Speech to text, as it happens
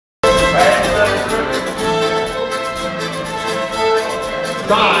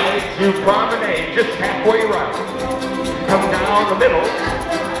Side to promenade, just halfway around. Come down the middle,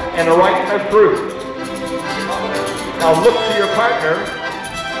 and a right and a through. Now look to your partner.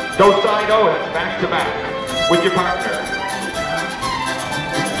 Go side O's, back to back, with your partner.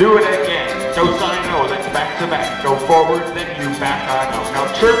 Do it again. Go side O, that's back to back. Go forward, then you back on out.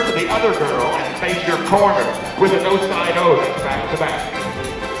 Now turn to the other girl and face your corner with a no side O, that's back to back.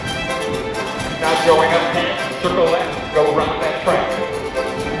 Now going up hand, circle left, go around that track.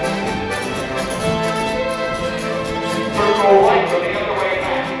 Circle right, go the other way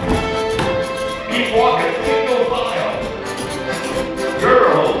back. Keep walking, single file.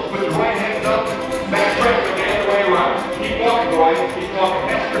 Girls, put your right hand up, back track, go the other way around. Keep walking, boys, keep walking.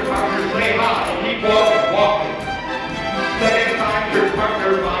 That's your partner, stay high. Keep walking, walking. Second time, your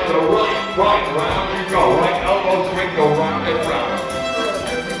partner by the right, round you go. Right elbow swing, go round and round.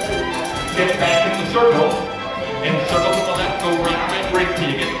 Get back in the circle. In the circle to the left, go round and ring till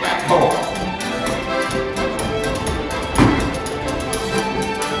you get back home.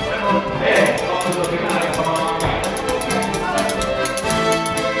 Hey, up to the beginning, come on back.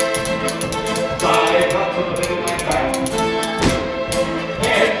 Side up to the middle and back.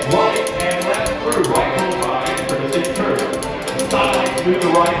 Head right and left through. Right hold line, courtesy turn. Side to the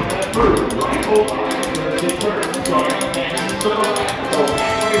right and left through. Right hold line, courtesy turn. Going up and circle left. Go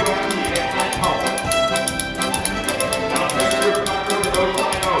halfway around.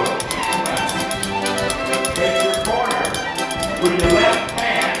 With your left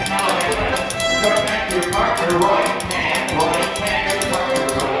hand, now and left, come back to your partner, right hand, your partner,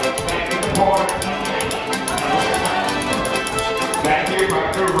 right, back to the corner, back to your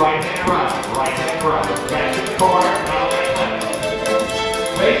partner, right hand round, back to the corner, now and left.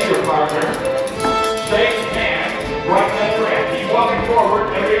 Face your partner, shake hands, right, left, right, keep walking forward,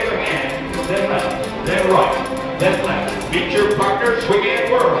 every other hand, then left, then right, then left. Meet your partner, swing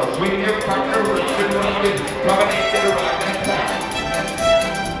and whirl, swing your partner, round and round, combination around and down.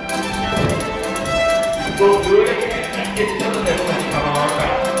 We'll do it again and get to the middle and come on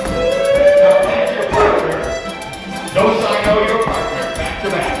back. Now pass your partner. No side, no your partner. Back to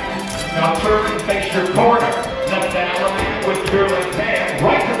back. Now turn and face your corner. Left down with your left hand.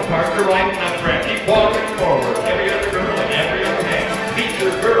 Right to the partner, right and left hand. Keep walking forward. Every other girl and every other hand. Meet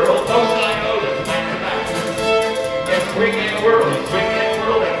your girl. No side, no that's back to back. And swing and whirl. Swing and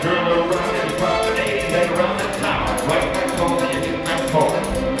whirl. That girl around and promenade. Then around the tower. Right back home. You get back home.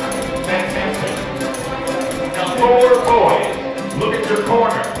 Fantastic. Four boys, look at your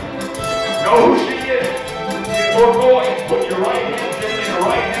corner. Know who she is. Four boys, put your right hand in the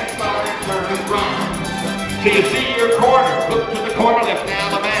right hand side and turn it round. Till you see your corner. Look to the corner, left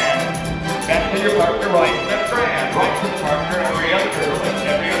down the man. Back to your partner, right, left hand. Right to the partner, every other girl, and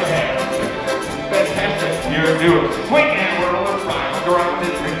every other hand. Fantastic. You're doing swing and whirl around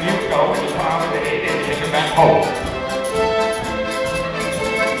this ring. You go and you promenade and take it back home.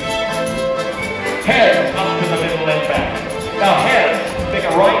 Heads up to the middle and back. Now heads, take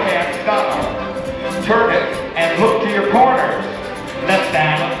a right hand stop. Turn it and look to your corners. Left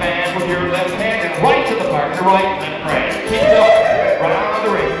down the fan with your left hand and right to the partner, right, left hand. Keep walking, round the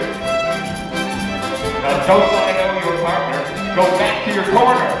ring. Now don't slide over your partner. Go back to your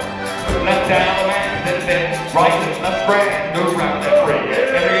corner. Left down the man, then right and left hand. Go round that ring.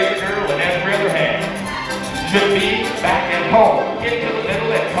 Every other girl and every other hand. Should be back at home. Get to the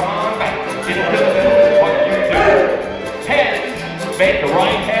middle and come on back. Get to the middle is what you do. Heads, make the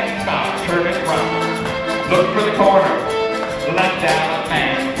right hand stop. Turn it around. Look for the corner. Left down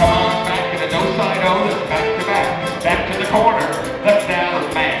man. Come on back to the no side O. Back to back. Back to the corner. Left down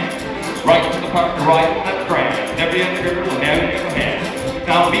man. Right to the partner. Right, left hand. Every other girl and every other hand.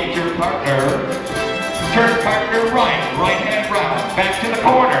 Now meet your partner. Turn partner right. Right hand round. Back to the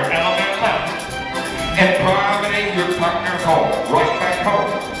corner. Element left. And promenade your partner home. Right back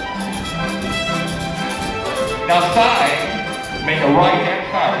home. Now side, make a right hand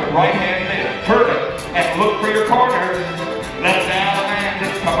side, put right hand in, turn it, and look for your corners. Left down and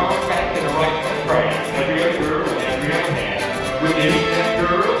just come on back to the right hand frame. Every other girl and every other hand. With any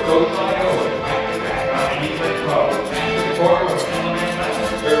girl, go side over, back to back, on each leg close. Back to the corner with element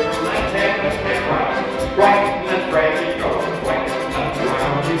left. Turn from left hand round. Right, left, right, you go. Right, left,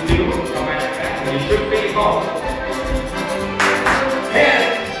 round, you do. Come back, and you should be home.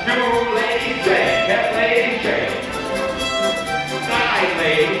 Heads, do lady shake, head lady shake. Side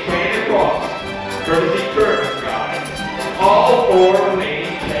lady, straight across. Courtesy turn, guys. All four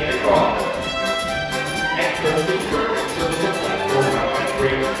ladies take across. And courtesy turn, to the left, go around and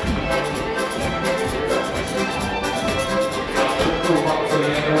bring. Now circle up for the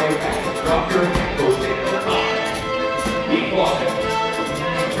other way back. Drop your hand, go stand on the top. Keep walking.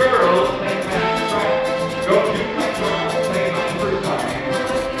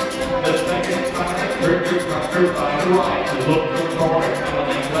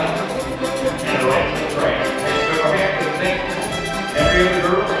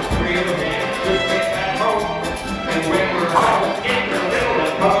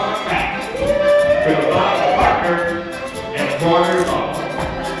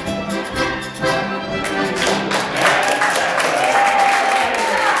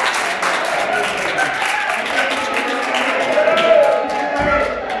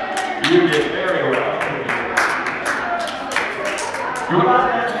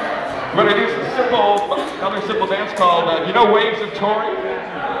 We're going to do another simple dance called, you know Waves of Tory?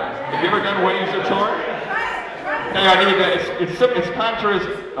 Have you ever done Waves of Tory? Hey, I need that. It's Contra's,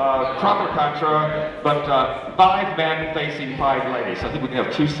 proper Contra, but 5 men facing 5 ladies. So I think we can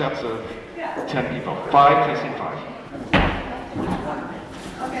have 2 sets of 10 people. 5 facing 5.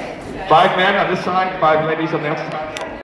 5 men on this side, 5 ladies on that side.